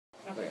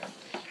Okay.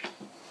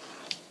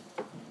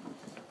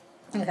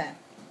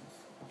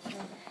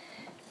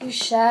 You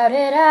shout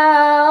it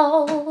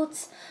out,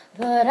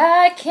 but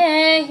I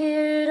can't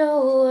hear the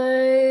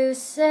words you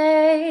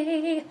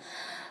say.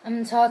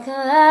 I'm talking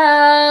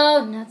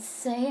loud, not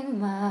saying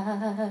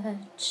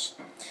much.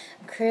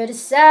 I'm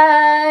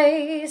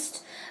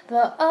criticized,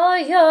 but all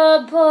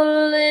your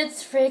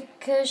bullets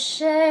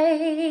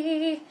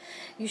ricochet.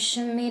 You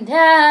shoot me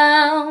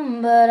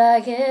down, but I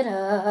get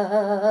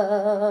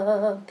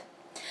up.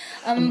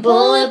 I'm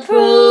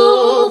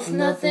bulletproof,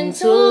 nothing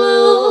to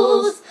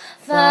lose.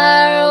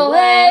 Far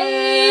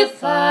away,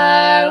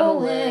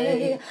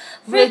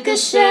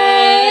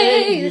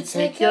 ricochet, you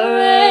take your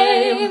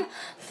aim.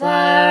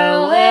 Far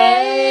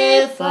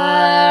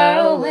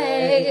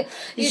away,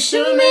 you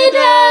shoot me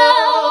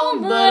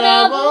down, but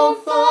I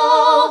won't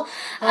fall.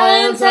 I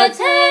am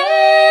titanium.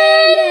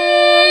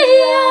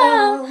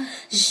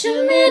 You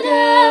shoot me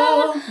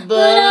down,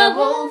 but I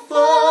won't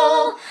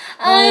fall.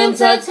 I am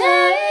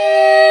titanium.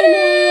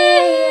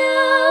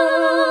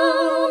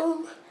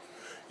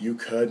 You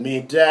cut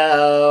me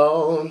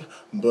down,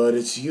 but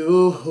it's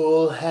you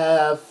who'll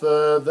have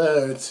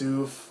further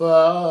to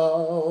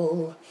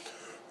fall.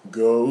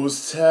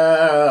 Ghost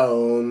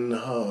town,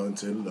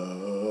 haunted love.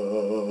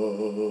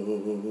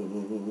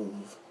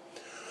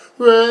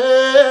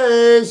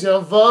 Raise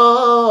your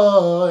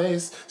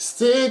voice.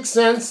 Sticks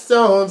and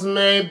stones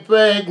may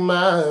break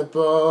my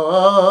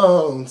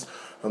bones.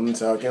 I'm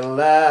talking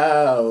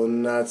loud,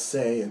 not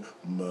saying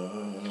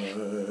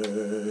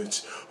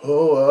much.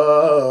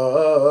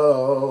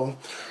 Oh.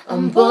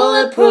 I'm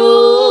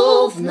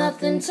bulletproof,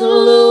 nothing to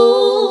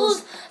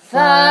lose.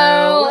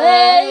 Far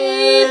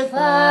away,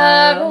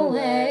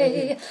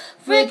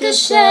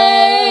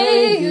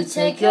 ricochet, you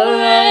take your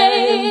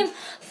aim.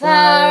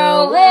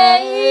 Far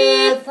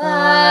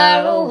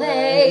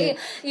away,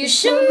 you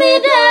shoot me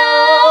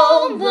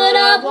down, but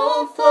I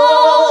won't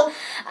fall.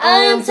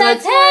 I am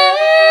titanium.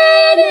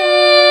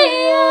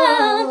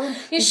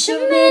 You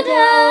shoot me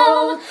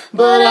down,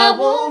 but I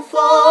won't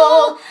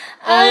fall.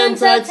 I am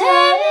titanium.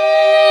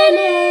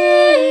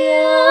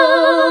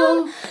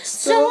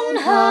 Stone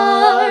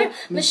heart,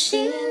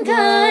 machine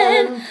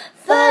gun,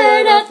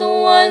 fired at the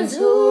ones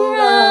who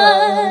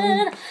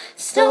run.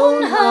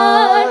 Stone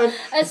heart,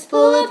 as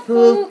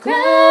bulletproof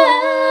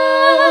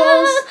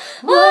glass.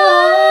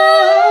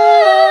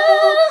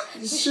 Whoa,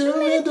 you shoot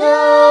me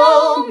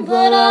down,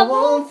 but I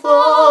won't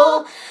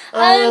fall.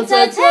 I am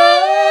titanium.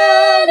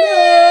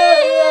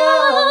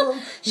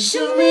 You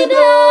shoot me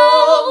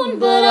down,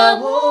 but I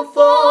won't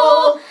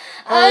fall.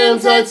 I am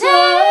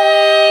titanium.